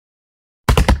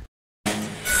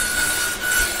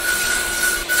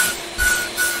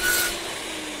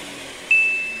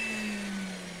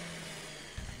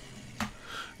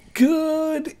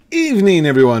evening,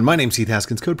 everyone. My name's Heath,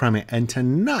 Haskins, CodePrime8, and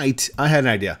tonight I had an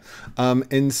idea.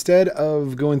 Instead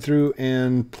of going through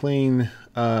and playing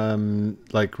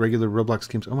like regular Roblox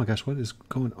games, oh my gosh, what is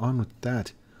going on with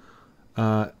that?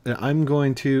 I'm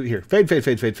going to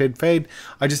fade.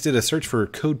 I just did a search for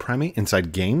CodePrime8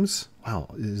 inside games.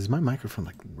 Wow, is my microphone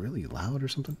like really loud or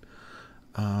something?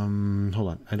 Hold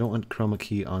on. I don't want chroma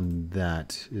key on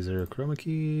that. Is there a chroma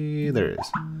key? There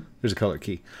is. There's a color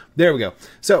key. There we go.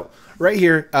 So right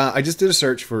here, I just did a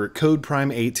search for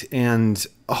CodePrime8 and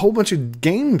a whole bunch of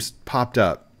games popped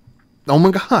up. Oh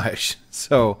my gosh.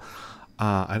 So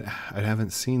I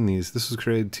haven't seen these. This was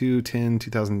created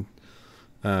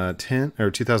 2010 or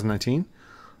 2019.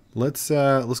 Let's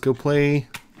go play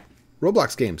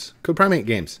Roblox games. CodePrime8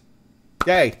 games.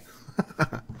 Yay.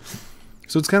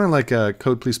 So it's kind of like a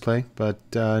Code Please Play, but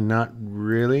not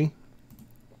really.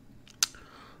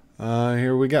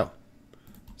 Here we go.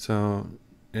 So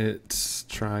it's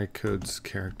try Code's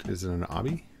character. Is it an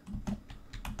obby?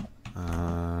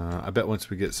 I bet once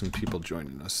we get some people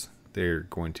joining us, they're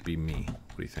going to be me.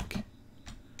 What do you think?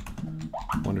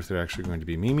 I wonder if they're actually going to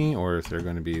be Mimi or if they're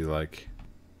going to be like...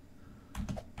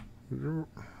 Hello?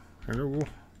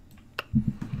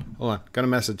 Hold on. Got a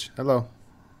message. Hello.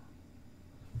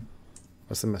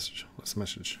 What's the message? What's the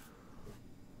message?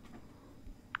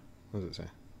 What does it say?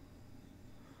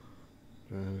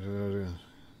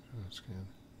 Scan.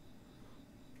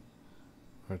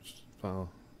 File.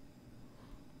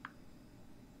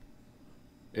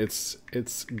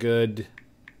 It's good.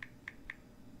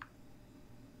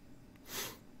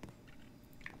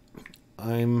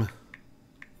 I'm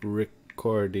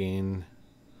recording.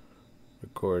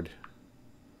 Record.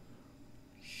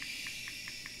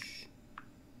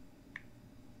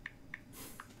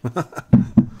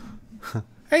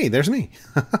 Hey, there's me.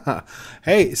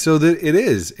 Hey, so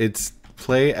it's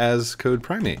play as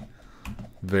CodePrime8.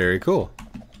 Very cool.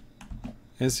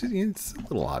 It's a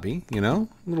little hobby, you know?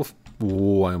 A little.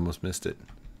 Oh, I almost missed it.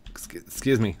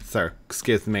 Excuse me, sir.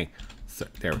 Excuse me. So,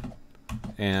 there.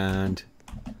 And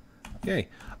yay.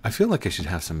 I feel like I should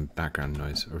have some background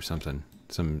noise or something.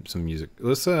 Some music.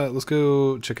 Let's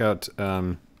go check out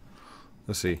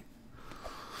let's see.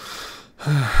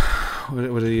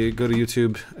 What do you go to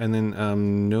YouTube and then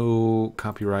no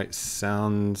copyright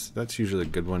sounds? That's usually a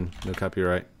good one. No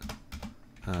copyright.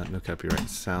 No copyright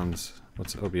sounds.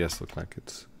 What's OBS look like?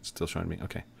 It's still showing me.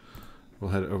 Okay,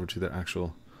 we'll head over to the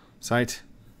actual site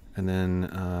and then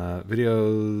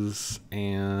videos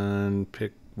and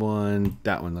pick one.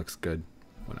 That one looks good.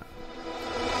 Why not?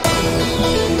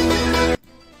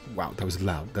 Wow, that was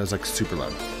loud. That was like super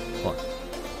loud. Hold on.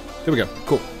 Here we go.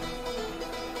 Cool.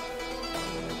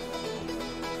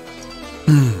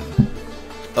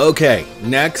 Okay,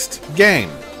 next game.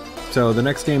 So the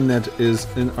next game that is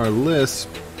in our list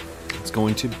is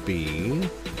going to be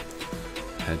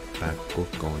head back. We're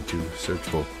going to search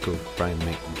for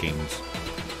CodePrime8 games.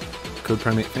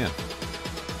 CodePrime8 fan.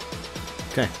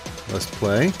 Okay, let's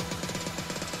play.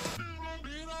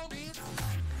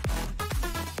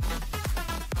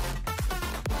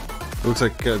 It looks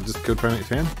like just CodePrime8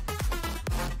 fan.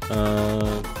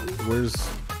 Where's...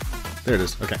 There it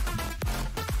is. Okay.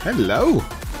 Hello.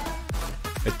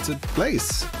 It's a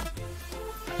place.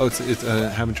 Oh, it's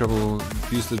having trouble.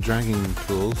 Use the dragging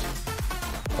tools.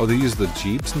 Oh, they use the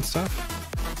jeeps and stuff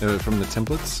from the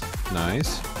templates.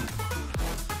 Nice.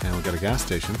 And we got a gas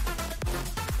station.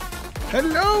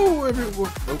 Hello,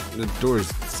 everyone. Oh, the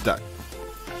door's stuck.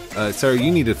 Sorry,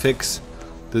 you need to fix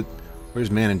the.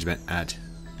 Where's management at?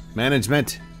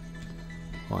 Management.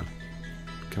 Hold on.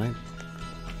 Can I?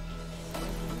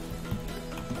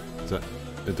 Is that?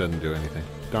 It doesn't do anything.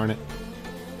 Darn it.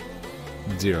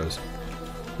 Zeros.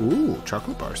 Ooh,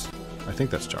 chocolate bars. I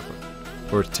think that's chocolate.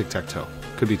 Or tic-tac-toe.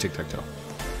 Could be tic-tac-toe.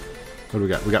 What do we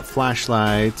got? We got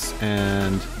flashlights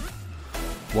and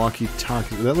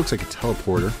walkie-talkie. That looks like a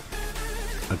teleporter.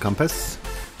 A compass.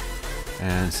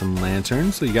 And some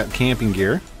lanterns. So you got camping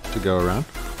gear to go around.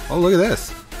 Oh, look at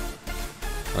this.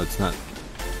 Oh, it's not.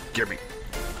 Get me.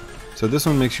 So this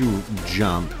one makes you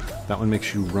jump. That one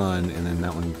makes you run, and then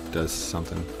that one does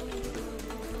something.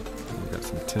 We got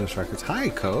some tennis rackets. Hi,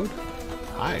 Code.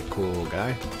 Hi, cool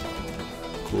guy.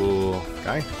 Cool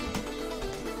guy.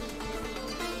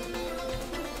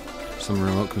 Some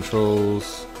remote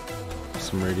controls.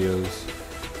 Some radios.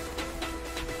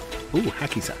 Ooh,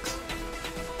 hacky sacks.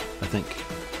 I think.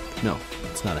 No,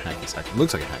 it's not a hacky sack. It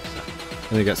looks like a hacky sack.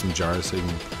 And they got some jars so you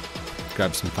can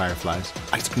grab some fireflies.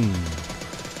 Ice cream.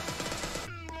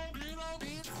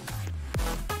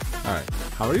 Alright,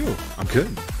 how are you? I'm good.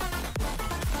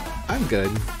 I'm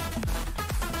good.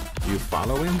 You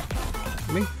following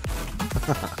me?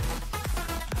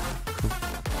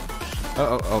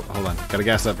 Oh, hold on. Gotta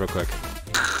gas up real quick.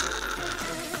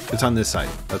 It's on this side.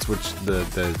 That's which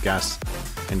the gas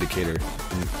indicator.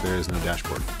 And there is no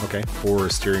dashboard. Okay. Or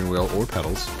steering wheel or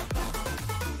pedals.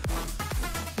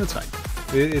 That's fine.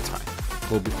 It's fine.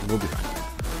 We'll be fine.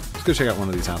 Let's go check out one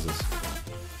of these houses.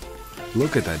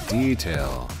 Look at that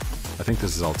detail. I think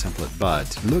this is all template,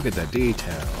 but look at that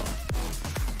detail.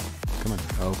 Come on.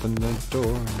 Open the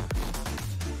door.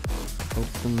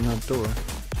 Open the door.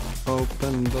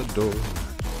 Open the door.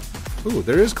 Ooh,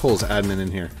 there is Cole's admin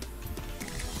in here.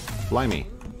 Blimey.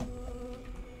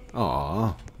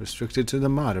 Aw, restricted to the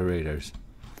moderators.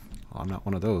 Oh, I'm not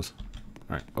one of those.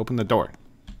 Alright, open the door.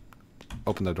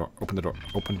 Open the door. Open the door.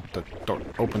 Open the door.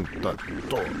 Open the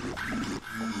door.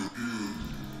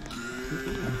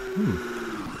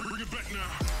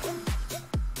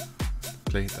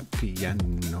 Play the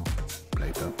piano.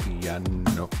 Play the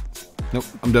piano. Nope,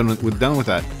 I'm done with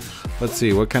that. Let's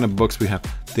see what kind of books we have.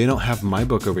 They don't have my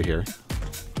book over here.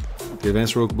 The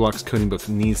Advanced Roblox Coding book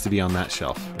needs to be on that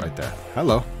shelf right there.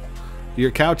 Hello.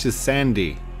 Your couch is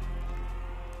sandy.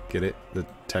 Get it? The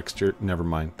texture? Never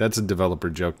mind. That's a developer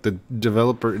joke. The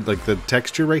developer, like the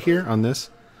texture right here on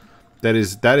this, that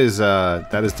is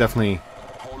definitely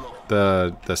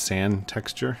the sand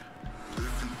texture.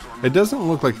 It doesn't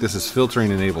look like this is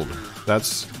filtering enabled.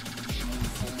 That's,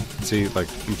 see, like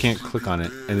you can't click on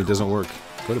it and it doesn't work.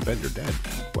 Go to bed, you're dead.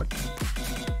 What?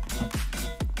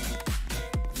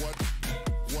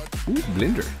 Ooh,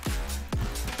 blender.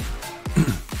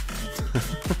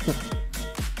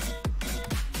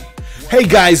 Hey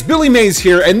guys, Billy Mays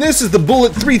here, and this is the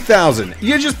Bullet 3000.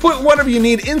 You just put whatever you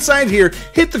need inside here,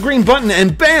 hit the green button,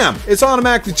 and bam! It's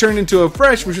automatically turned into a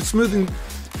refreshing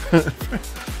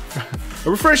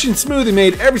smoothie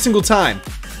made every single time.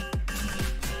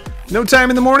 No time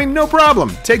in the morning, no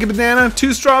problem. Take a banana,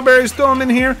 2 strawberries, throw them in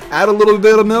here, add a little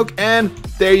bit of milk, and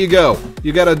there you go.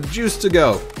 You got a juice to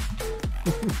go.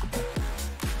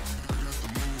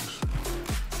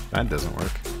 That doesn't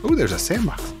work. Ooh, there's a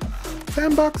sandbox.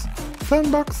 Sandbox,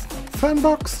 sandbox,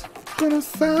 sandbox. Gonna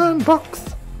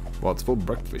sandbox. Well, it's for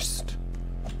breakfast.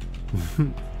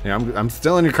 Yeah, I'm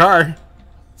still in your car.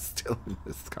 Still in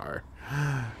this car.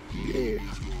 Yeah.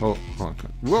 Oh,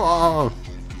 whoa!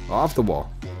 Off the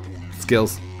wall.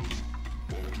 Skills.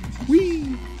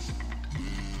 Whee!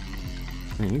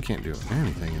 Man, you can't do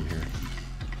anything in here.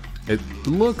 It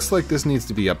looks like this needs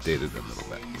to be updated a little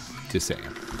bit. Just saying.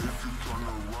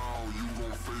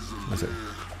 That's it.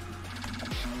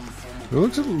 It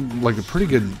looks like a pretty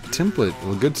good template,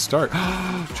 a good start.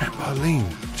 Trampoline!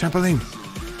 Trampoline!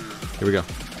 Here we go.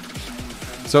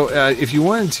 So, if you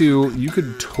wanted to, you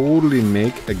could totally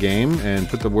make a game and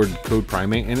put the word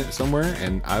CodePrime8 in it somewhere,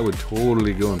 and I would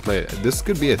totally go and play it. This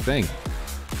could be a thing.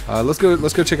 Let's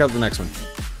go check out the next one.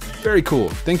 Very cool.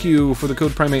 Thank you for the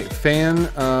CodePrime8 fan.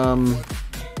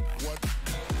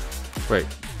 Wait,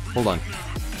 hold on.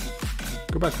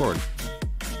 Go back forward.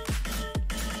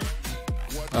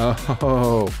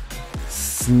 Oh,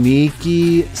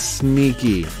 sneaky,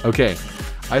 sneaky. Okay,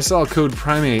 I saw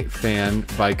CodePrime8 fan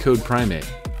by CodePrime8.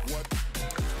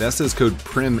 That says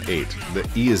CodePrime8.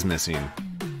 The E is missing.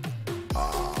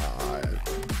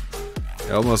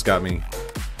 It almost got me.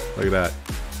 Look at that.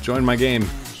 Join my game.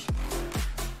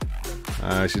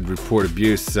 I should report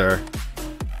abuse, sir.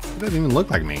 It doesn't even look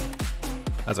like me.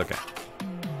 That's okay.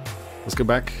 Let's go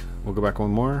back. We'll go back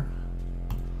one more.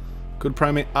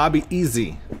 CodePrime8. I'll be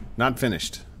easy. Not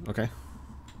finished. Okay.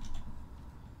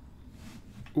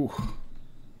 Ooh.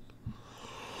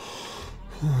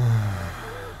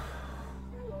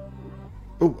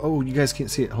 Oh, you guys can't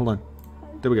see it. Hold on.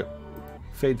 There we go.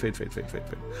 Fade, fade, fade, fade, fade,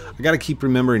 fade. I gotta keep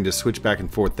remembering to switch back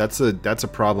and forth. That's a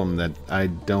problem that I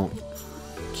don't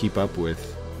keep up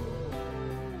with.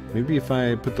 Maybe if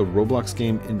I put the Roblox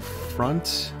game in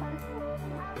front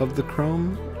of the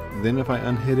Chrome, then if I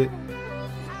unhit it,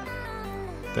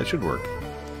 that should work.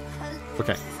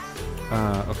 Okay.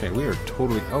 Okay, we are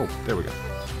totally... Oh, there we go.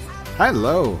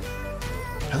 Hello!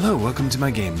 Hello, welcome to my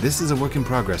game. This is a work in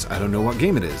progress. I don't know what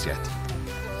game it is yet.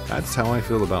 That's how I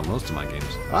feel about most of my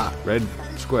games. Ah, red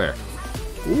square.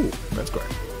 Ooh, red square.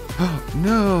 Oh,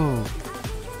 no!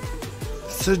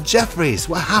 Sir Jeffries,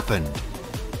 what happened?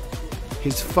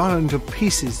 He's fallen to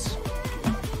pieces.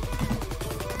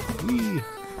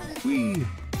 Wee.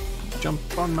 Jump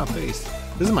on my face.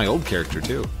 This is my old character,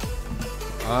 too.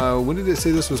 When did it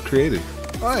say this was created?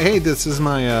 Oh, hey, this is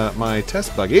my my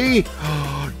test buggy.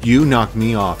 You knocked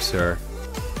me off, sir.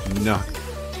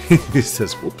 He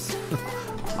says, whoops.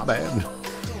 My bad.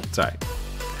 It's alright.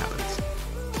 Happens.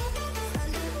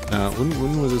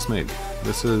 When was this made?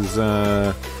 This is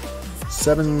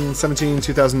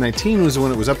 7/17/2019 was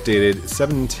when it was updated.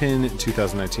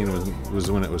 7/10/2019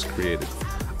 was when it was created.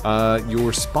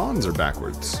 Your spawns are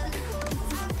backwards.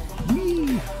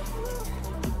 Whee!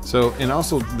 So, and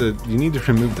also you need to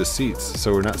remove the seats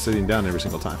so we're not sitting down every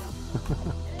single time.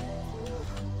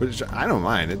 Which I don't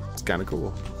mind. It's kind of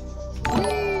cool.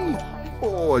 Whee!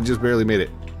 Oh, I just barely made it.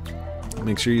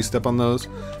 Make sure you step on those.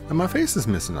 And my face is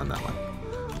missing on that one.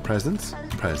 Presents,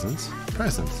 presents,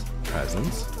 presents,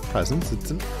 presents, presents.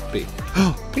 It's a B.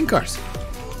 Oh, pink cars.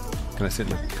 Can I sit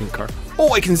in a pink car?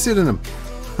 Oh, I can sit in them.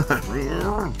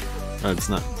 It's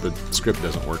not. The script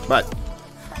doesn't work, but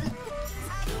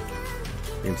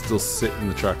you can still sit in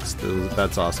the truck.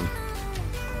 That's awesome.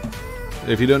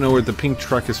 If you don't know where the pink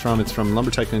truck is from, it's from Lumber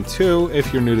Tycoon 2.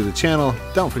 If you're new to the channel,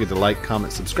 don't forget to like,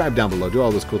 comment, subscribe down below. Do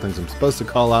all those cool things I'm supposed to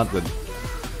call out, but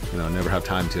you know, never have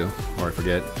time to, or I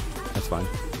forget. That's fine.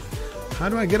 How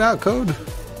do I get out, code?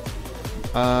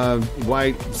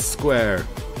 White square.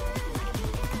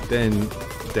 Then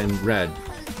red.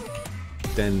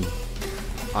 Then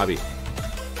obby.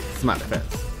 Smiley face.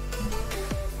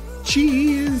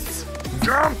 Cheese.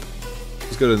 Jump.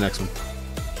 Let's go to the next one.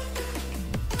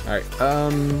 Alright,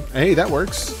 hey, that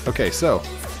works. Okay, so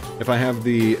if I have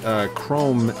the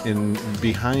chrome in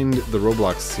behind the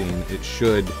Roblox scene, it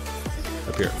should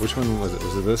appear. Which one was it?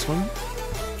 Was it this one?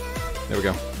 There we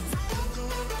go.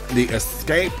 The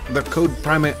Escape the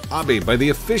CodePrime8 obby by the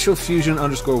official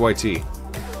Fusion_YT.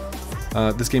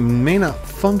 This game may not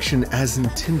function as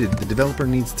intended. The developer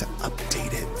needs to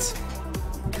update it.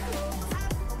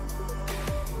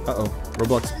 Uh-oh.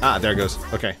 Roblox. Ah, there it goes.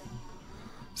 Okay.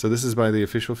 So this is by the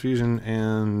official Fusion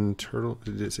and Turtle.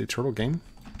 Did it say Turtle Game?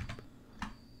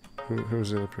 Who's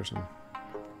the other person?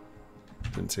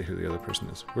 Didn't say who the other person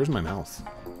is. Where's my mouse?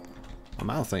 My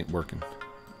mouse ain't working.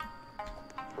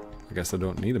 I guess I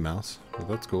don't need a mouse, but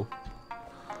that's cool.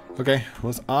 Okay,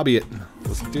 let's obby it.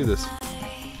 Let's do this.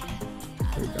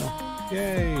 There we go.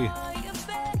 Yay!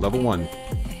 Level 1.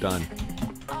 Done.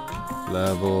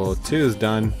 Level 2 is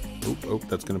done. Oop,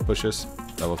 that's gonna push us.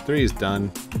 Level 3 is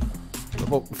done.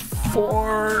 Level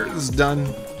 4 is done.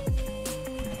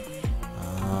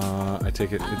 I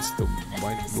take it it's the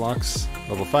white blocks.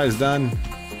 Level 5 is done.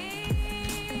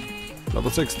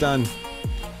 Level 6 done.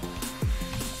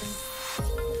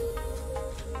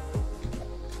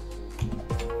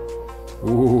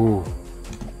 Ooh.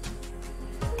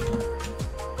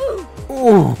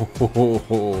 Ooh.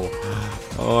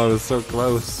 Oh, I was so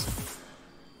close.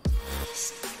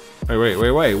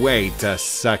 Wait a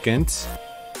second.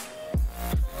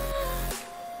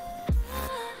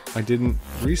 I didn't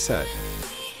reset.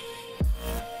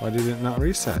 Why did it not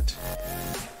reset?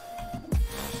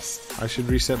 I should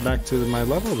reset back to my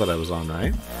level that I was on,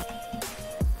 right?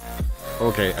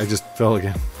 Okay, I just fell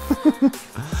again.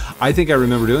 I think I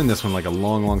remember doing this one like a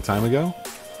long time ago.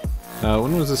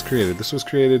 When was this created? This was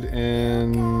created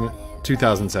in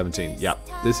 2017. Yep,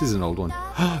 this is an old one.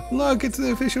 Look, it's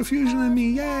the official Fusion in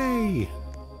me, yay!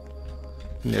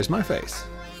 And there's my face.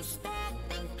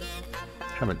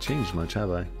 Haven't changed much,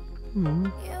 have I?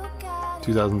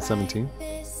 2017.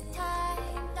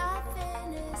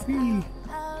 Whee.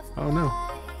 Oh no.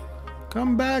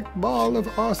 Come back, ball of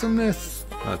awesomeness.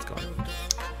 Oh, that's gone.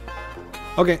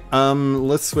 Okay,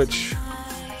 let's switch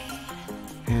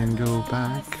and go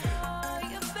back.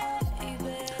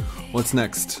 What's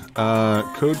next?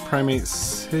 CodePrime8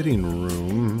 sitting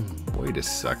room. Wait a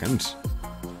second.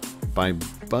 By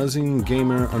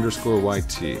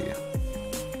BuzzingGamer_YT.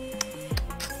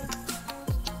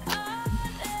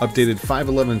 Updated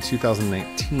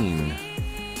 5/11/2019.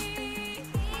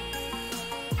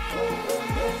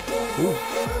 Ooh.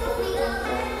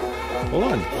 Hold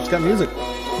on, it's got music.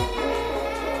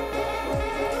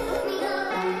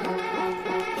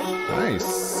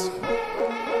 Nice.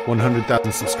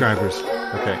 100,000 subscribers.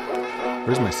 Okay.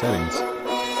 Where's my settings?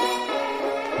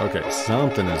 Okay,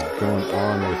 something is going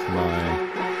on with my...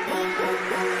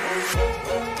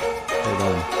 Hold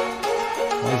on.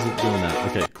 Why is it doing that?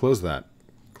 Okay, close that.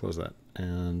 Close that.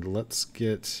 And let's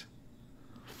get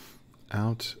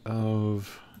out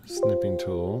of snipping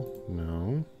tool.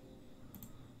 No.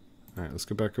 Alright, let's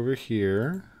go back over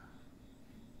here.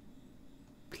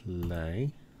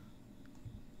 Play.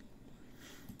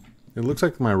 It looks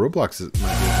like my Roblox might be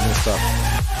messed up.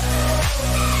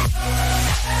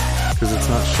 Because it's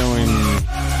not showing...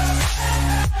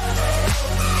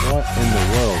 What in the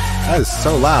world? That is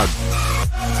so loud.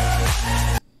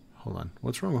 Hold on.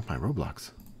 What's wrong with my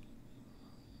Roblox?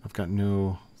 I've got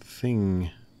no thing.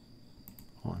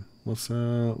 Hold on.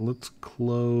 Let's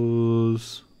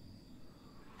close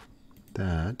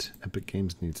that. Epic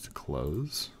Games needs to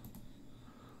close.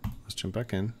 Let's jump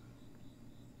back in.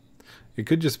 It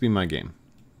could just be my game.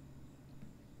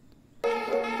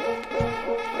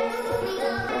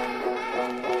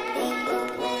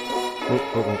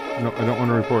 Oh, no, I don't want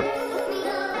to report.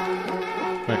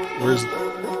 Wait,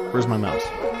 where's my mouse?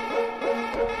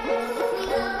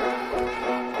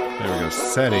 There we go,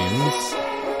 settings.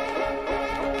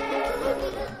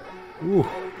 Ooh,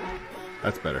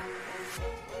 that's better.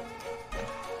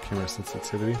 Camera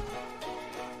sensitivity.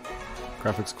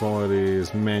 Graphics quality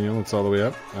is manual, it's all the way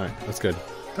up. Alright, that's good.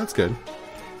 That's good.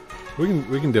 We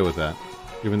can deal with that,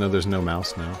 even though there's no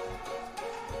mouse now.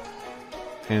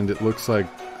 And it looks like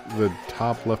the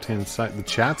top left-hand side, the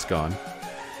chat's gone.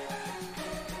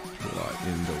 What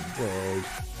in the world?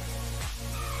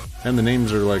 And the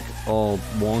names are like all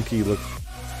wonky. Look.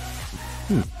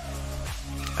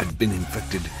 I've been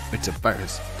infected. It's a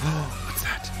virus. What's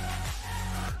that?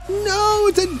 No,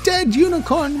 it's a dead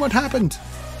unicorn. What happened?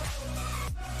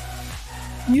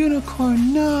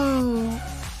 Unicorn, no.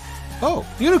 Oh,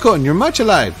 unicorn, you're much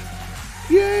alive.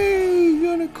 Yay,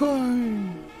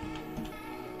 unicorn.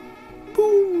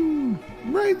 Boom!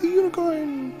 Right, the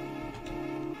unicorn!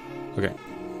 Okay,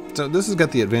 so this has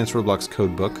got the Advanced Roblox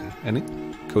code book in it,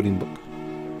 coding book,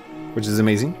 which is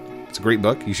amazing. It's a great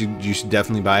book. You should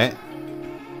definitely buy it.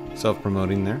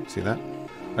 Self-promoting there, see that?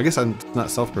 I guess I'm not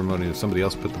self-promoting if somebody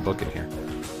else put the book in here.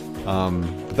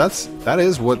 But that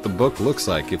is what the book looks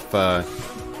like.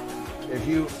 If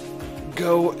you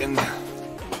go and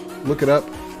look it up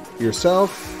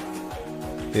yourself,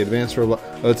 the Advanced Roblox.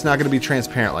 Oh, it's not going to be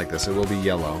transparent like this. It will be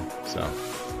yellow. So,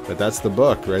 but that's the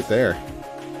book right there,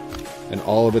 in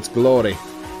all of its glory.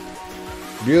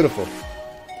 Beautiful.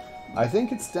 I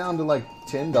think it's down to like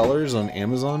 $10 on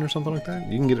Amazon or something like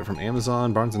that. You can get it from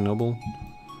Amazon, Barnes & Noble.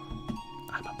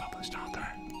 I'm a published author,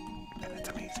 and it's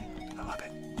amazing. I love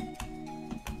it.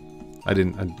 I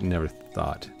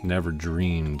never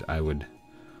dreamed I would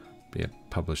be a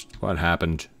published. What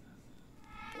happened?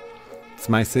 It's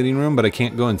my sitting room, but I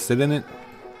can't go and sit in it.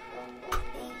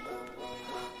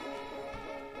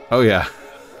 Oh yeah,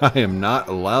 I am not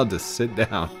allowed to sit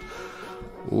down.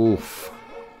 Oof.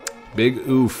 Big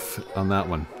oof on that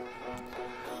one.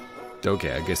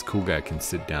 Okay, I guess cool guy can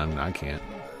sit down and I can't.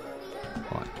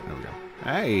 Hold on, there we go.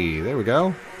 Hey, there we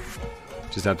go.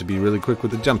 Just have to be really quick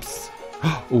with the jumps.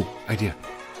 Oh, idea.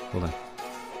 Hold on.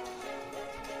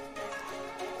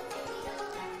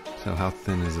 So how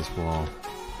thin is this wall?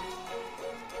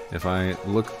 If I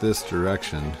look this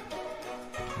direction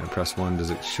and press 1, does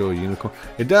it show a unicorn?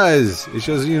 It does! It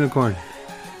shows a unicorn.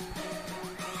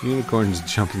 Unicorn's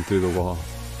jumping through the wall.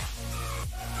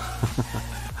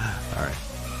 Alright.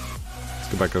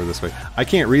 Let's go back over this way. I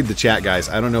can't read the chat, guys.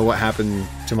 I don't know what happened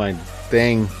to my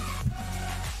thing.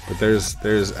 But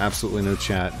there's absolutely no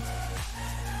chat.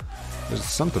 There's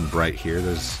something bright here.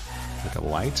 There's like a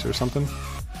light or something.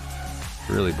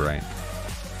 Really bright.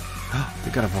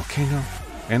 They got a volcano.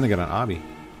 And they got an obby.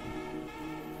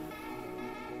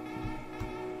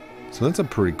 So that's a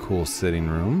pretty cool sitting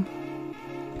room.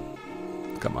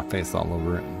 It's got my face all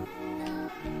over it.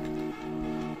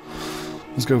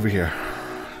 Let's go over here.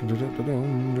 Jumpity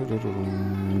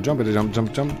jump,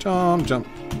 jump, jump, jump, jump.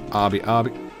 Obby,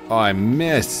 obby. Oh, I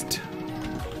missed.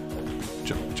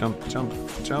 Jump, jump, jump,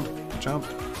 jump, jump,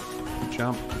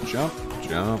 jump, jump,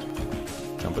 jump.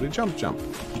 Jumpity jump, jump.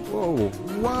 Whoa,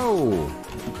 whoa.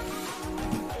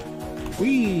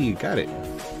 Whee, got it.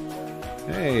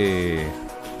 Hey.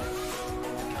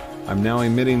 I'm now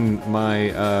emitting my,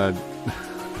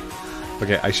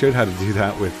 okay, I showed how to do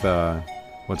that with,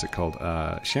 what's it called?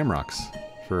 Shamrocks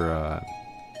for,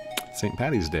 St.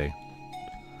 Patty's Day.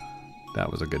 That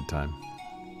was a good time.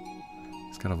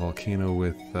 It's got a volcano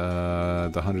with, the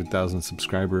 100,000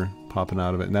 subscriber popping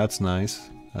out of it, and that's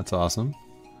nice. That's awesome.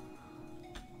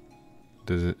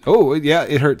 Does it? Oh, yeah,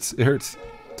 it hurts. It hurts.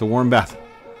 It's a warm bath.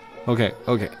 Okay,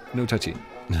 okay, no touchy.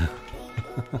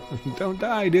 Don't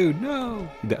die, dude. No,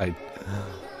 he died.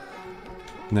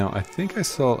 Now, I think I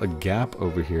saw a gap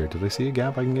over here. Did I see a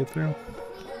gap I can get through?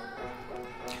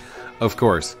 Of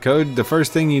course. Code, the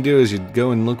first thing you do is you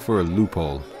go and look for a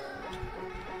loophole.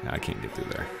 I can't get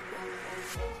through there.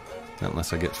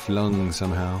 Unless I get flung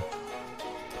somehow.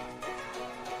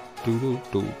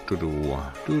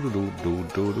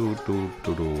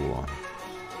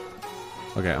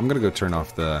 Okay, I'm gonna go turn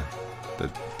off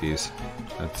these.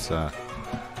 That's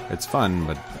it's fun,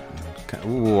 but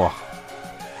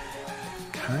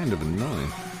kind of annoying.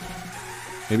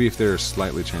 Maybe if they're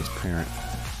slightly transparent,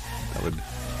 that would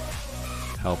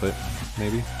help it.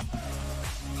 Maybe.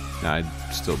 Nah, I'd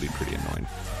still be pretty annoying.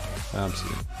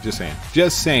 Absolutely. Just saying.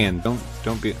 Just saying.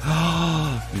 Don't be. You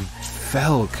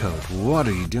fell, Code. What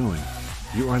are you doing?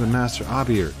 You are the master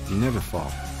obbier. You never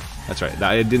fall. That's right.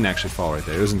 It didn't actually fall right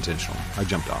there. It was intentional. I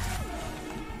jumped off.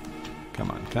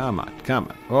 Come on, come on, come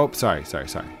on. Oh, sorry.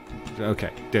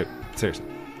 Okay, dude, seriously.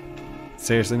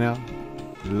 Seriously now?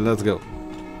 Let's go.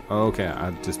 Okay,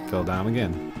 I just fell down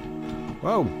again.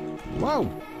 Whoa, whoa.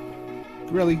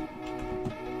 Really?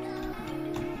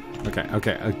 Okay,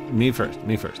 me first.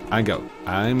 I'm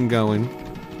going.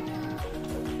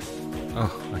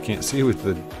 Oh, I can't see with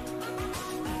the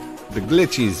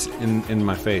glitchies in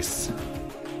my face.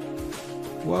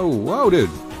 Whoa, dude.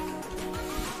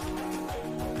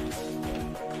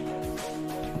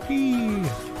 Whee.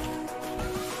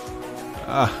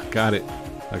 Ah, got it.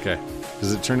 Okay.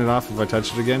 Does it turn it off if I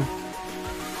touch it again?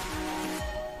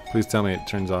 Please tell me it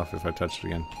turns off if I touch it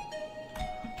again.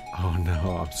 Oh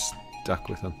no, I'm stuck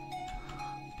with him.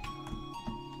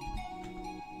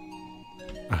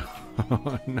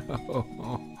 Oh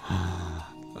no.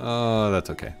 Oh, that's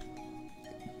okay.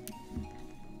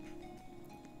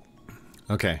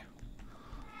 Okay.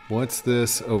 What's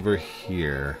this over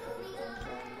here?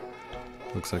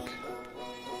 Looks like...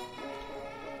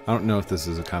 I don't know if this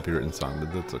is a copywritten song,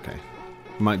 but that's okay.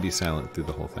 It might be silent through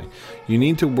the whole thing. You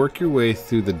need to work your way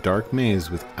through the dark maze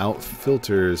without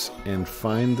filters and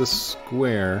find the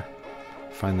square.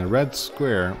 Find the red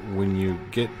square when you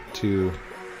get to...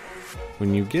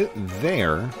 When you get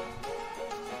there...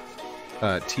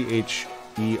 T-H-E-R-E-U-Y-O-U.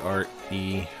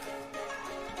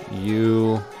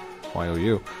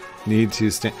 Need to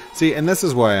stand... See, and this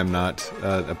is why I'm not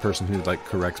a person who, like,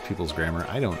 corrects people's grammar.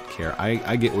 I don't care.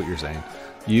 I get what you're saying.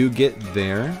 You get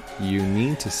there, you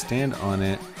need to stand on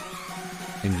it,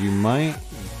 and you might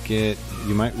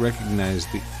recognize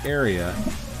the area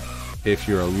if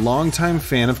you're a longtime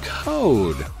fan of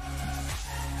code.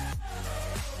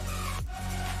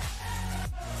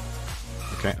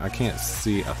 Okay, I can't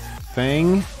see a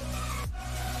thing.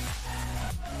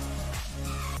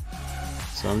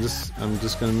 So I'm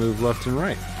just gonna move left and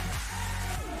right.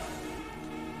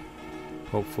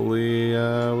 Hopefully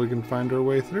we can find our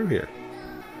way through here.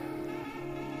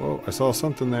 Whoa, I saw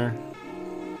something there.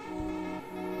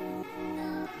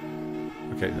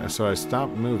 Okay, so I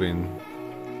stopped moving.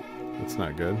 That's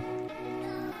not good.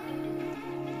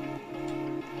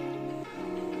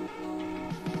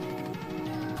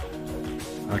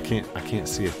 I can't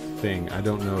see a thing. I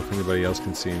don't know if anybody else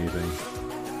can see anything.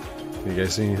 Can you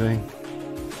guys see anything?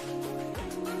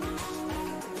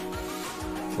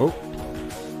 Oh.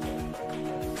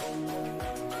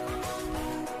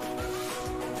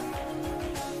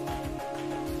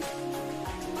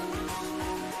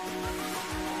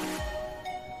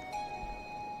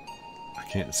 I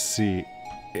can't see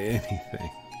anything.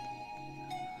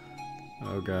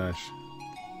 Oh gosh.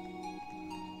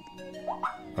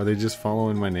 Are they just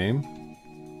following my name?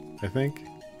 I think.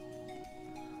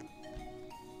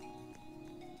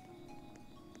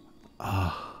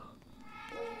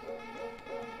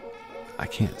 I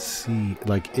can't see.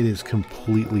 Like, it is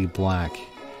completely black.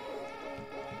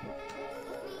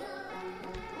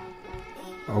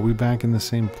 Are we back in the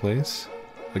same place?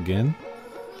 Again?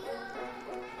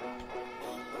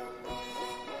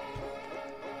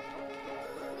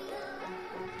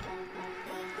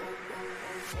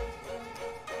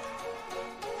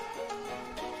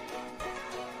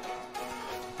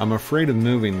 I'm afraid of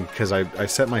moving because I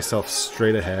set myself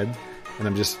straight ahead and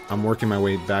I'm working my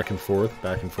way back and forth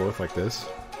like this.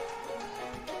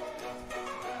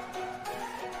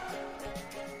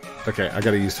 Okay, I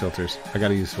gotta use filters.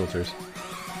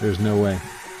 There's no way.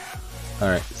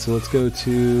 Alright, so let's go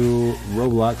to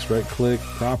Roblox, right click,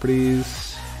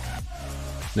 properties.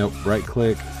 Nope, right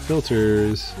click,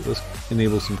 filters. Let's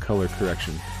enable some color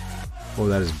correction. Oh,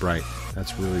 that is bright.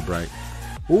 That's really bright.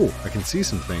 Ooh, I can see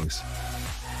some things.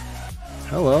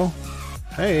 Hello.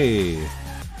 Hey.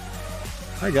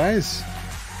 Hi, guys.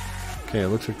 Okay, it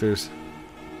looks like there's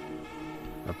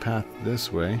a path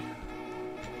this way.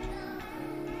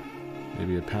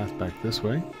 Maybe a path back this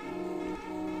way.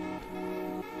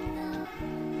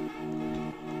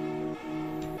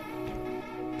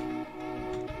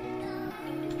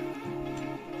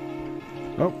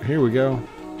 Oh, here we go.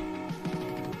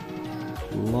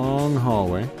 Long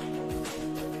hallway.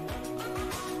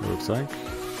 It looks like.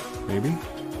 Maybe.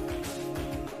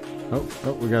 Oh,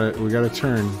 we gotta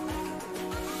turn.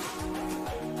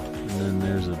 And then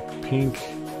there's a pink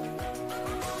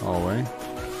hallway.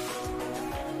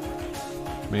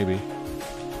 Maybe.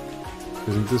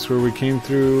 Isn't this where we came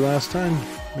through last time?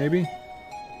 Maybe?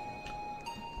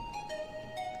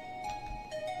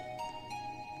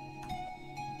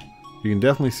 You can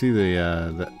definitely see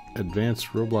the advanced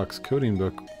Roblox coding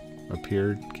book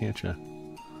appeared, can't you?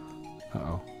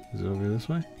 Uh-oh. Is it over this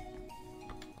way?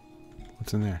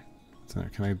 What's in there? So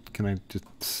can I just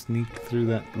sneak through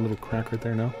that little crack right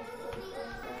there? No?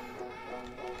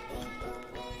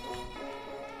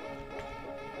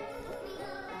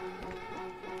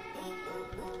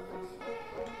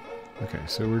 Okay,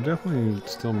 so we're definitely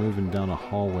still moving down a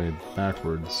hallway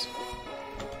backwards.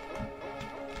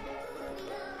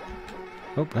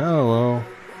 Oh, hello.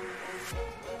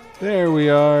 There we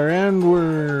are, and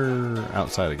we're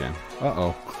outside again.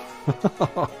 Uh-oh.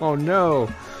 Oh, no.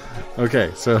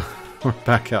 Okay, so we're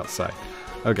back outside.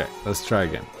 Okay, let's try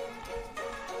again.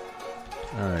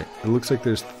 Alright, it looks like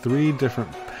there's 3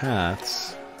 different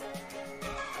paths.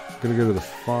 I'm gonna go to the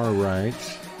far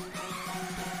right.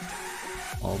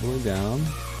 All the way down.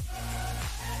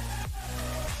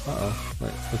 Uh-oh.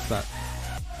 Wait, what's that?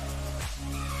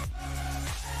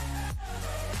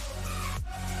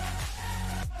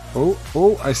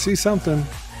 Oh, I see something.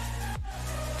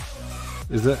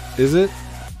 Is it?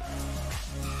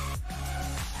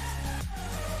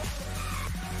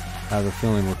 I have a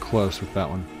feeling we're close with that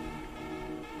one.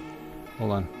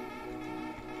 Hold on.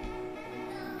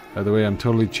 By the way, I'm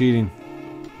totally cheating.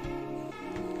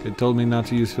 It told me not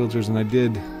to use filters, and I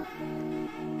did.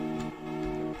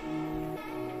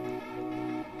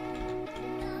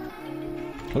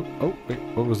 Oh, wait,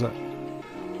 what was that?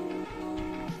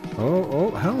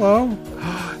 Oh, hello.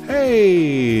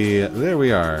 Hey, there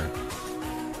we are.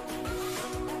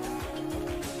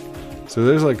 So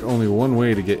there's like only one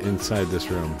way to get inside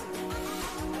this room.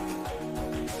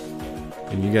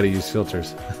 And you gotta use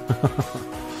filters.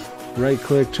 Right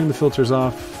click, turn the filters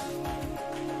off.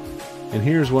 And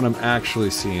here's what I'm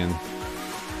actually seeing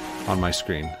on my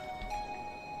screen.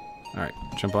 Alright,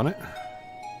 jump on it.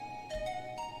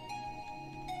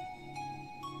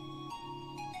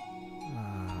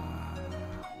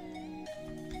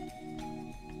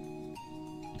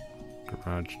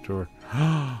 Garage door.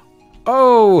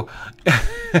 Oh!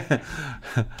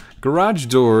 Garage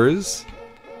doors,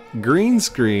 green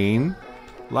screen,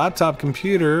 laptop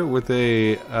computer with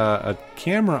a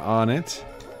camera on it.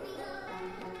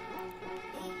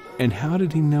 And how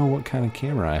did he know what kind of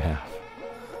camera I have?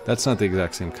 That's not the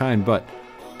exact same kind, but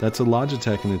that's a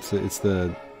Logitech, and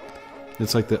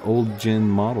it's like the old gen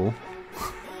model.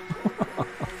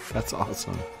 That's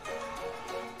awesome.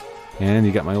 And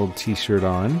you got my old t-shirt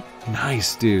on.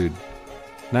 Nice, dude.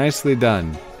 Nicely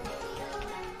done.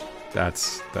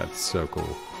 That's so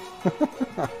cool.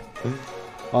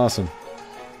 Awesome.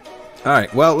 All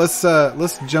right, well, let's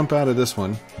jump out of this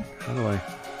one. How do I?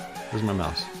 Where's my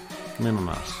mouse? Give me my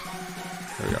mouse.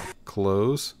 There we go.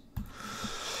 Close.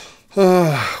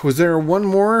 Was there one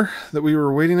more that we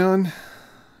were waiting on?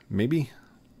 Maybe,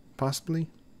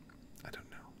 possibly. I don't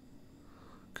know.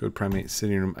 CodePrime8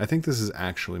 sitting room. I think this is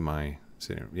actually my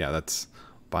sitting room. Yeah, that's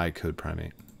by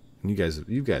CodePrime8. And you guys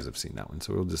have seen that one,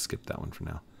 so we'll just skip that one for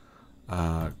now.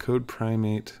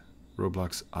 CodePrime8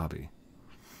 Roblox obby.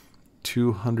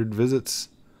 200 visits.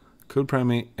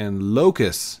 CodePrime8 and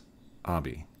Locus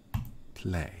obby.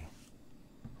 Play.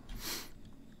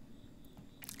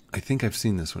 I think I've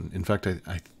seen this one. In fact,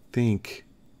 I think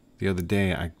the other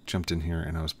day I jumped in here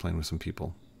and I was playing with some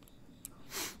people.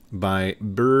 By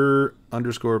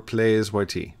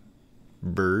Burr_plays_YT.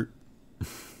 Burr.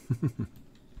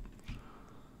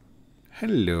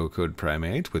 Hello,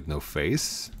 CodePrime8 with no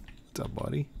face. What's up,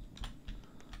 buddy?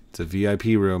 It's a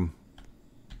VIP room.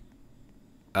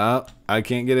 Oh, I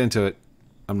can't get into it.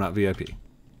 I'm not VIP.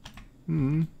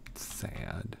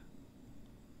 Sad.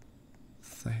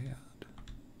 Sad.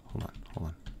 Hold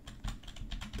on.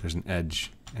 There's an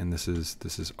edge, and this is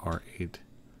R8.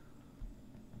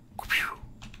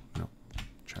 No,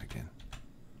 try again.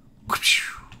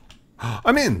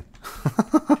 I'm in.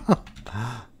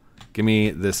 Give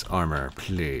me this armor,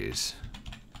 please.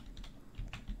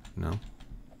 No.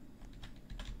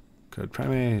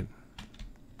 CodePrime8.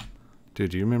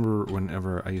 Dude, do you remember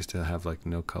whenever I used to have like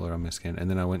no color on my skin, and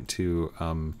then I went to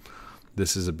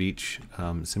this is a beach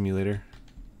simulator,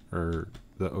 or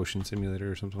the ocean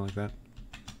simulator, or something like that.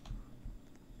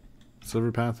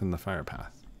 Silver path and the fire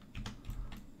path.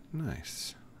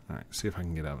 Nice. All right, see if I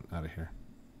can get out of here.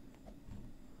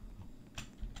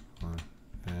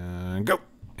 And go.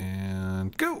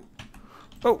 And go.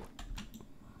 Oh.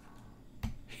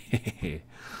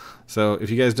 So if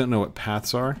you guys don't know what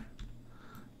paths are,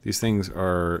 these things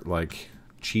are like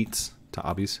cheats to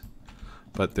obbies,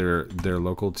 but they're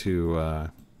local to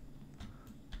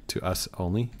us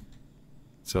only.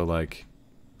 So like,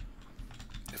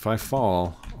 if I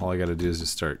fall, all I got to do is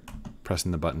just start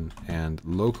pressing the button, and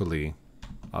locally,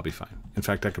 I'll be fine. In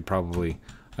fact, I could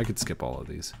skip all of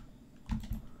these.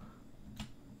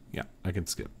 Yeah, I can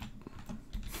skip.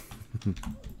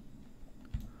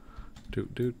 Do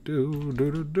do do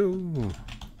do do do.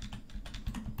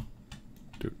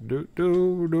 Do do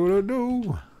do do do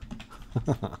do.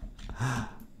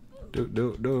 Do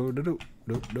do do do do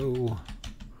do do.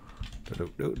 Do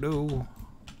do do.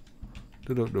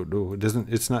 Do do do do. It doesn't.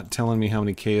 It's not telling me how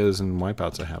many KOs and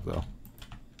wipeouts I have though.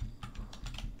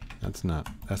 That's not.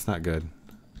 That's not good.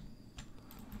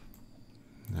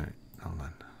 All right, hold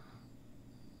on.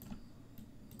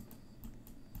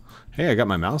 Hey, I got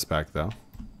my mouse back though.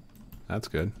 That's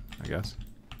good, I guess.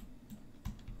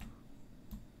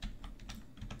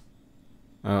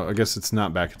 Oh, I guess it's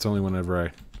not back. It's only whenever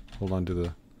I hold on to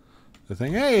the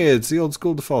thing. Hey, it's the old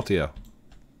school Defaultio.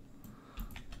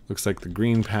 Looks like the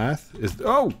green path is...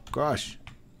 Oh, gosh.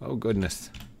 Oh, goodness.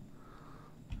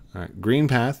 All right, green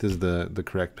path is the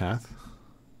correct path.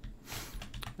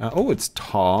 Oh, it's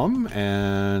Tom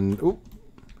and... Oh,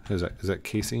 is that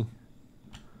Casey?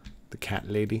 The cat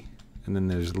lady. And then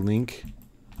there's Link.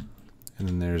 And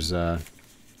then there's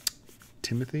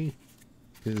Timothy.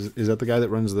 Is that the guy that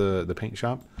runs the paint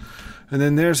shop? And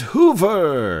then there's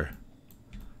Hoover.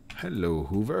 Hello,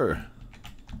 Hoover.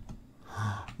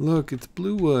 Look, it's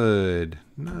Bluewood.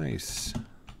 Nice.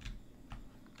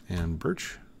 And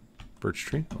Birch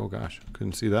tree. Oh gosh,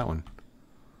 couldn't see that one.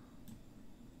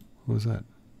 What was that?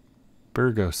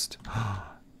 Burghost.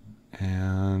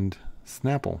 And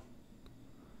Snapple.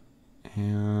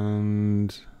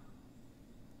 And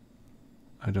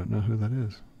I don't know who that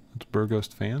is. It's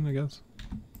Burghost fan, I guess.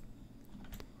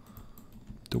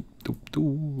 Do do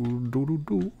do do do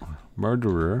do.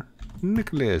 Murderer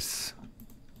Nicholas.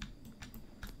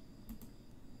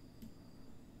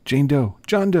 Jane Doe.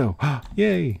 John Doe.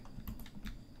 Yay.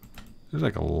 There's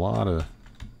like a lot of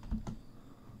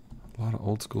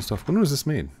old school stuff. When was this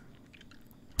made?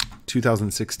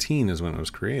 2016 is when it was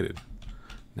created.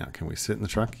 Now, can we sit in the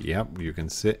truck? Yep, you can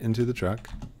sit into the truck.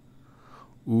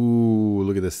 Ooh,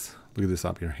 look at this. Look at this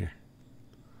obby right here.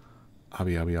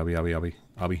 Obby, obby, obby, obby, obby,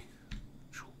 obby.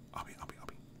 Obby, obby,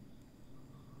 obby.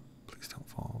 Please don't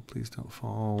fall. Please don't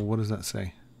fall. What does that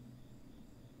say?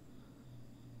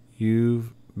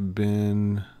 You've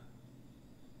been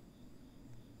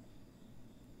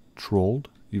trolled?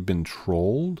 You've been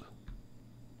trolled?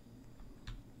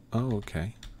 Oh,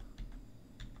 okay.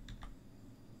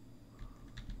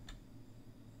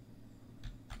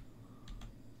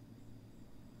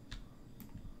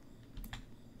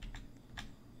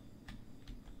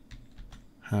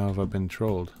 How have I been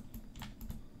trolled?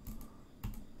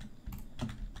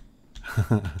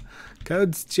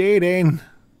 Code's cheating.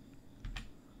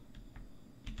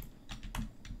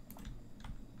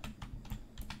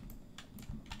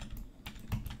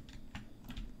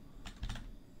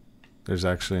 There's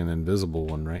actually an invisible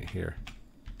one right here.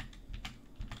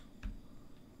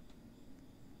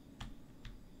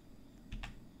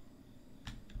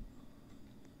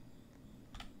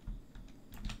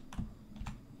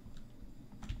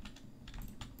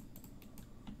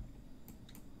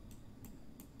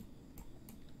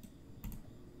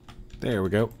 There we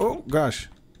go. Oh gosh.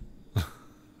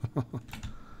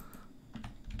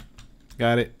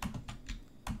 Got it.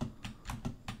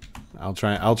 I'll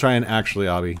try and actually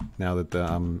obby now that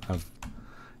and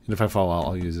if I fall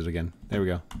I'll use it again. There we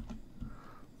go.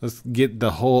 Let's get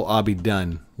the whole obby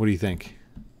done. What do you think?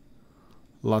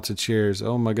 Lots of chairs.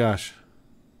 Oh my gosh.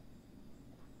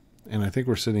 And I think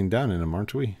we're sitting down in them,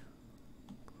 aren't we?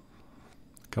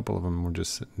 A couple of them we're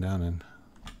just sitting down in.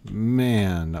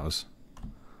 Man, that was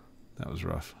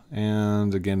rough.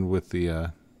 And again with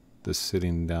the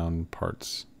sitting down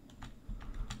parts.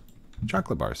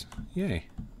 Chocolate bars. Yay.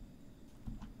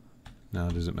 Now,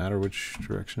 does it matter which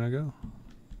direction I go?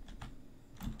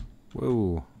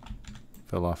 Whoa.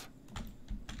 Fell off.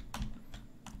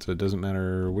 So it doesn't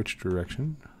matter which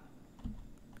direction.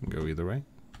 Can go either way.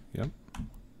 Yep.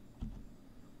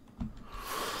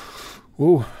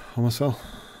 Whoa, almost fell.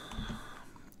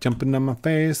 Jumping on my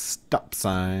face. Stop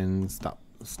sign. Stop,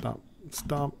 stop,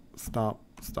 stop, stop,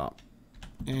 stop.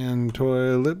 And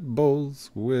toilet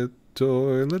bowls with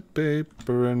toilet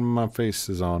paper and my face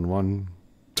is on one.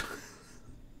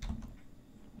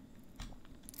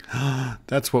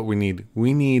 That's what we need.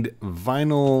 We need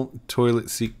vinyl toilet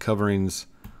seat coverings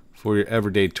for your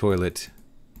everyday toilet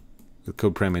with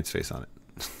CodePrime8's face on it.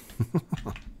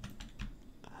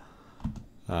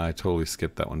 I totally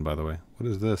skipped that one, by the way. What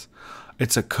is this?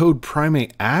 It's a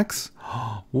CodePrime8 axe?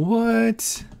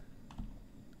 What?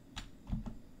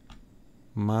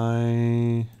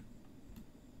 My...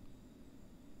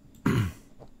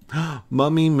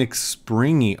 Mummy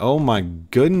McSpringy. Oh my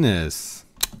goodness.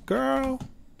 Girl.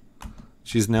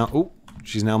 She's now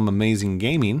amazing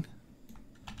gaming.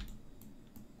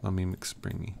 Mummy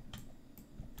McSpringy.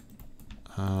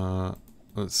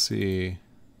 Let's see.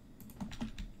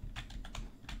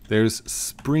 There's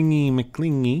Springy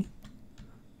McClingy.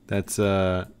 That's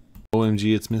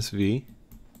OMG, it's Miss V.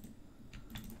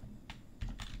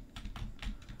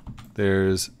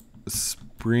 There's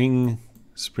Springy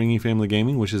Family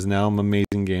Gaming, which is now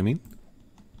Amazing Gaming.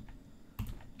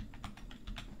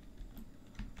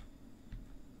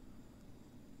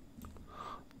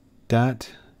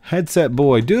 That Headset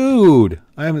Boy, dude,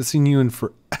 I haven't seen you in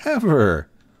forever.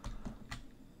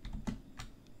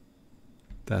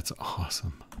 That's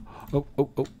awesome. Oh.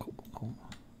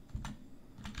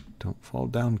 Don't fall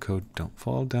down, Code. Don't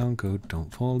fall down, Code.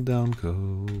 Don't fall down,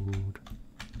 Code.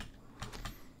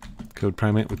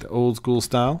 CodePrime8 with the old school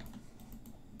style.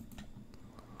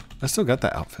 I still got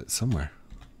that outfit somewhere.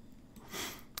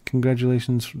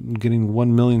 Congratulations for getting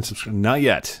 1 million subscribers. Not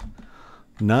yet.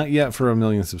 Not yet for 1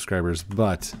 million subscribers,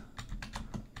 but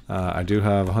I do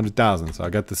have 100,000, so I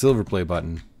got the silver play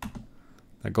button.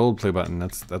 That gold play button,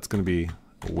 that's going to be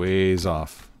a ways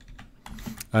off.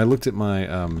 I looked at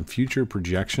my future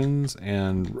projections,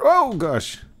 and oh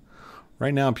gosh,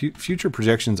 right now future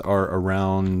projections are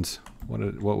around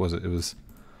what was it? It was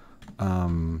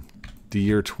the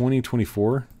year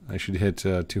 2024. I should hit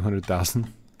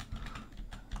 200,000.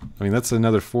 I mean, that's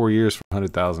another 4 years for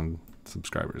 100,000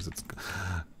 subscribers. It's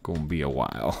gonna be a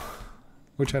while,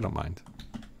 which I don't mind.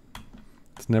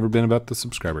 It's never been about the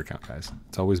subscriber count, guys.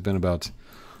 It's always been about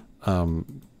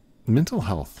mental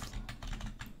health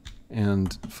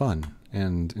and fun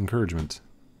and encouragement.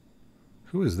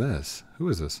 Who is this? Who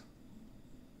is this?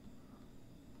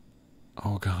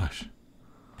 Oh gosh.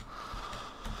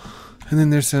 And then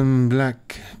there's some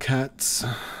black cats.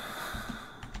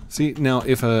 See, now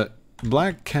if a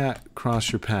black cat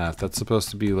cross your path, that's supposed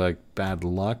to be like bad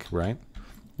luck, right?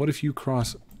 What if you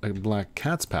cross a black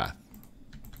cat's path?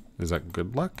 Is that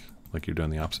good luck? Like you're doing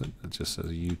the opposite? It just says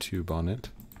YouTube on it.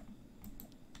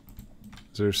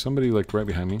 Is there somebody like right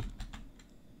behind me?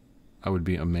 I would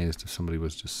be amazed if somebody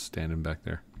was just standing back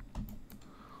there.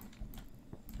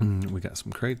 We got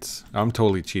some crates. I'm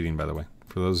totally cheating, by the way.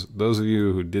 For those of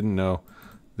you who didn't know,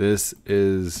 this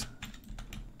is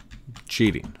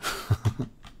cheating.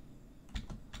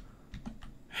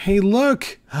 Hey,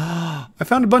 look! I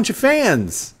found a bunch of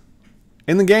fans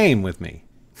in the game with me.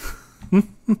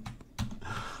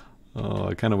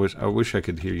 Oh, I wish I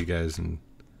could hear you guys and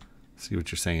see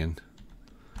what you're saying.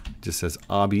 It just says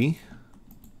Obby.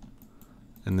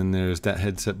 And then there's that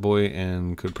Headset Boy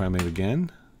and CodePrime8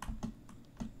 again.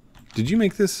 Did you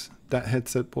make this, that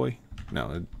Headset Boy?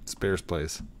 No, it's Bear's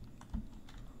Place.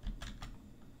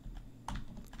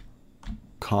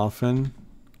 Coffin.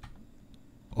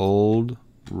 Old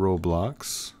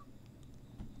Roblox.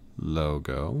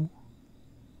 Logo.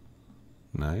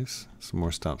 Nice. Some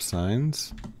more stop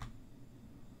signs.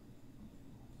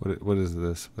 What is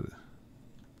this?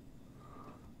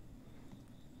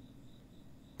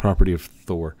 Property of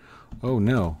Thor. Oh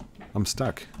no, I'm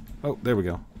stuck. Oh, there we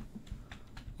go.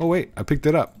 Oh wait, I picked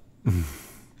it up.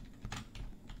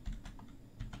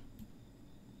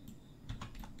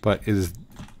 But it is...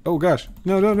 Oh gosh.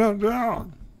 No.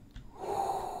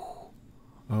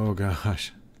 Oh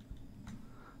gosh.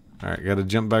 Alright, gotta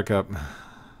jump back up.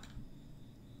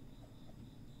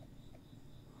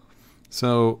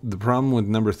 So the problem with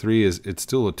number 3 is it's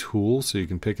still a tool, so you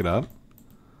can pick it up.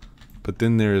 But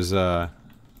then there's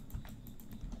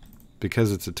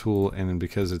because it's a tool and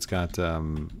because it's got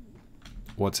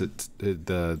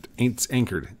it's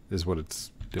anchored is what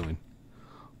it's doing.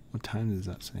 What time does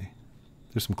that say?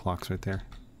 There's some clocks right there.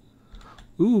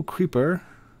 Ooh, creeper.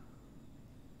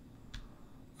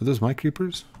 Are those my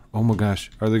creepers? Oh my gosh,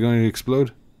 are they going to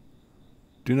explode?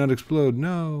 Do not explode,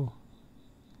 no.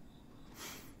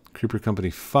 Creeper Company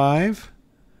 5.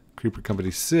 Creeper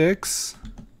Company 6.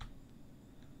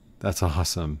 That's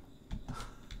awesome.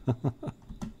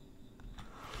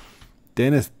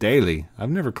 Dennis Daly. I've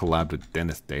never collabed with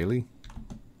Dennis Daly.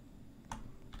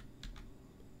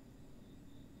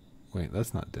 Wait,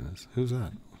 that's not Dennis. Who's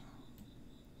that?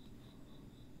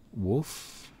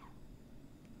 Wolf?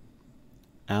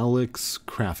 Alex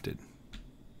Crafted.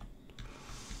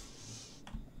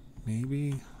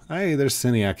 Maybe? Hey, there's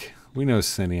Cyniac. We know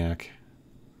Cyniac.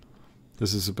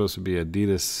 This is supposed to be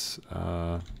Adidas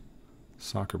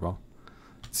soccer ball.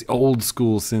 It's the old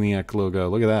school Cyniac logo.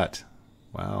 Look at that.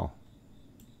 Wow.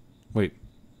 Wait.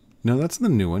 No, that's the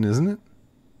new one, isn't it?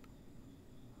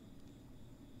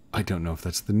 I don't know if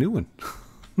that's the new one.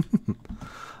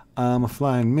 I'm a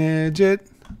flying midget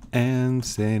and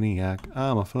Cyniac.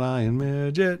 I'm a flying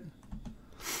midget.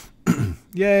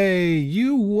 Yay,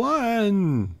 you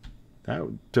won! That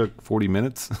took 40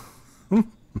 minutes.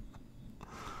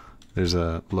 There's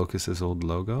a Locus's old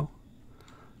logo.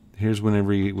 Here's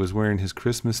whenever he was wearing his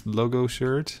Christmas logo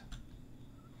shirt.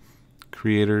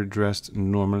 Creator dressed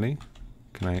normally.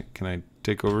 Can I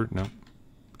take over? No.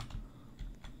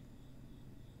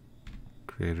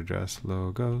 Creator dress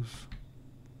logos.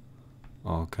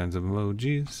 All kinds of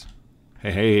emojis.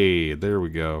 Hey, there we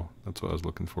go. That's what I was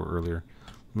looking for earlier.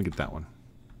 Let me get that one.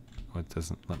 Oh, it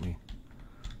doesn't let me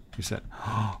reset.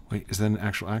 Oh, wait, is that an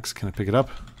actual axe? Can I pick it up?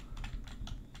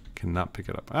 Cannot pick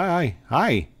it up. Hi,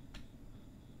 hi.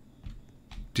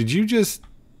 Did you just...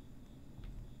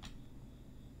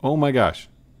 Oh my gosh.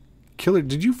 Killer,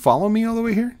 did you follow me all the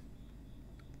way here?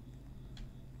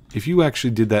 If you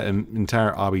actually did that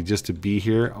entire obby just to be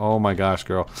here, oh my gosh,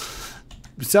 girl.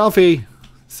 Selfie.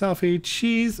 Selfie,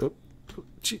 cheese. Oh,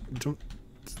 don't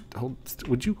hold.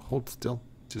 Would you hold still?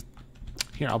 Just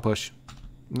here, I'll push.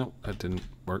 No, that didn't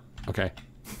work. Okay.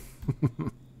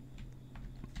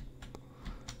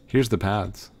 Here's the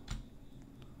paths.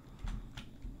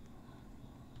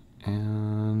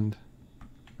 And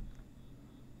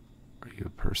are you a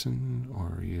person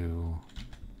or are you...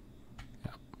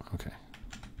 Yeah, okay.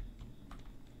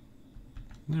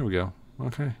 There we go.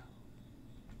 Okay.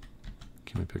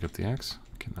 Can we pick up the axe?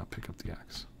 Cannot pick up the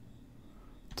axe.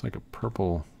 It's like a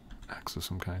purple axe of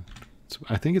some kind.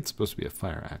 I think it's supposed to be a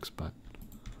fire axe, but...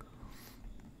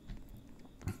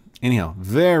 Anyhow,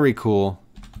 very cool.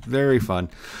 Very fun.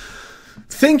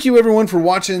 Thank you everyone for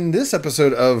watching this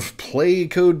episode of Play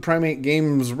CodePrime8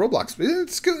 Games Roblox.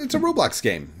 It's a Roblox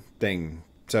game thing.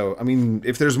 So, I mean,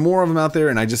 if there's more of them out there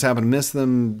and I just happen to miss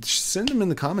them, send them in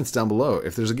the comments down below.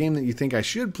 If there's a game that you think I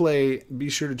should play, be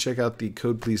sure to check out the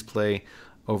Code Please Play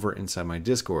over inside my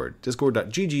Discord.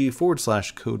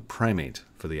 Discord.gg/CodePrime8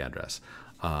 for the address.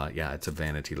 Yeah, it's a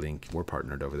vanity link. We're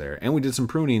partnered over there. And we did some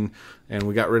pruning and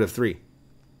we got rid of three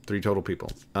total people.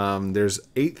 There's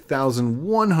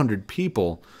 8,100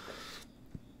 people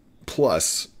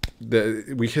plus.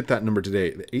 We hit that number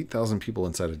today. 8,000 people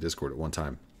inside of Discord at one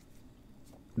time.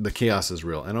 The chaos is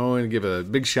real. And I want to give a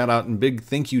big shout out and big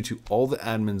thank you to all the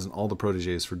admins and all the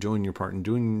proteges for doing your part and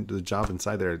doing the job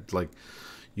inside there. Like,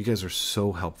 you guys are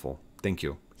so helpful. Thank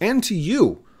you. And to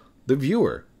you, the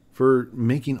viewer, for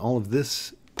making all of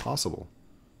this possible.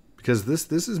 Because this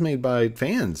is made by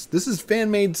fans. This is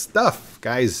fan-made stuff,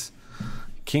 guys.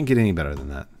 Can't get any better than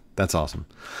that. That's awesome.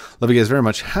 Love you guys very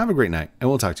much. Have a great night, and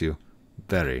we'll talk to you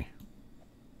very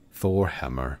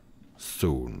Thorhammer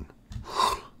soon.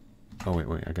 Oh, wait.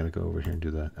 I gotta go over here and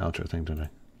do the outro thing, don't I?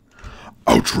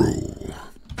 Outro!